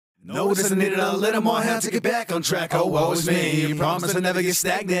Notice I needed a little more help to get back on track. Oh, woe is me. Promise I never get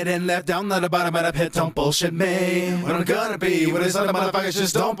stagnant and left down at the bottom of the pit. Don't bullshit me. What I'm gonna be, what these other motherfuckers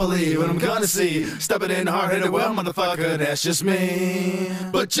just don't believe. What I'm gonna see, stubborn and hard-headed, well, motherfucker, that's just me.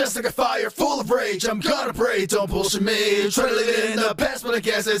 But just like a fire full of rage, I'm gonna pray. Don't bullshit me. Try to leave it in the past, but I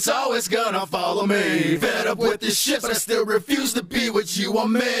guess it's always gonna follow me. Fed up with this shit, but I still refuse to be what you want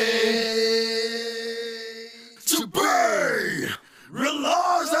me to be.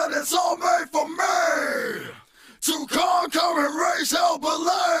 Realize that it's all made for me to conquer and raise hell,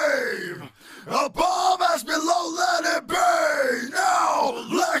 believe. Above as below, let it be. Now,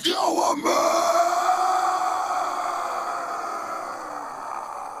 let go of me.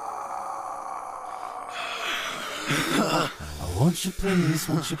 Won't you please,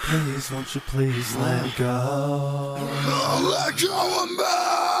 won't you please, won't you please let go? Let go of me.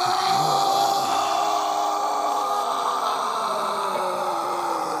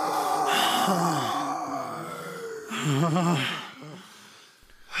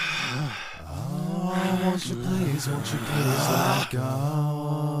 Oh, won't you please let go?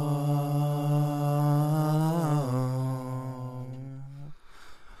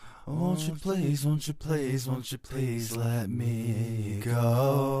 Won't you please let me go?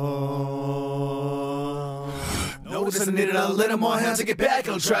 Notice I needed a little more help to get back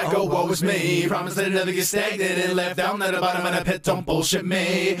on track. Oh, woe is me. Promise that I never get stagnant and left down at the bottom of the pit. Don't bullshit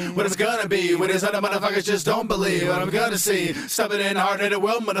me. What it's gonna be, what these other motherfuckers just don't believe. What I'm gonna see, stubborn and hard-headed,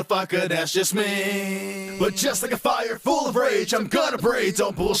 well, motherfucker, that's just me. But just like a fire full of rage, I'm gonna pray.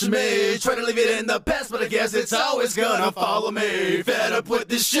 Don't bullshit me. Try to leave it in the past, but I guess it's always gonna follow me. Fed up with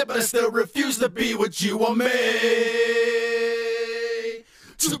this shit, but I still refuse to be what you want me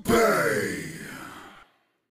to be.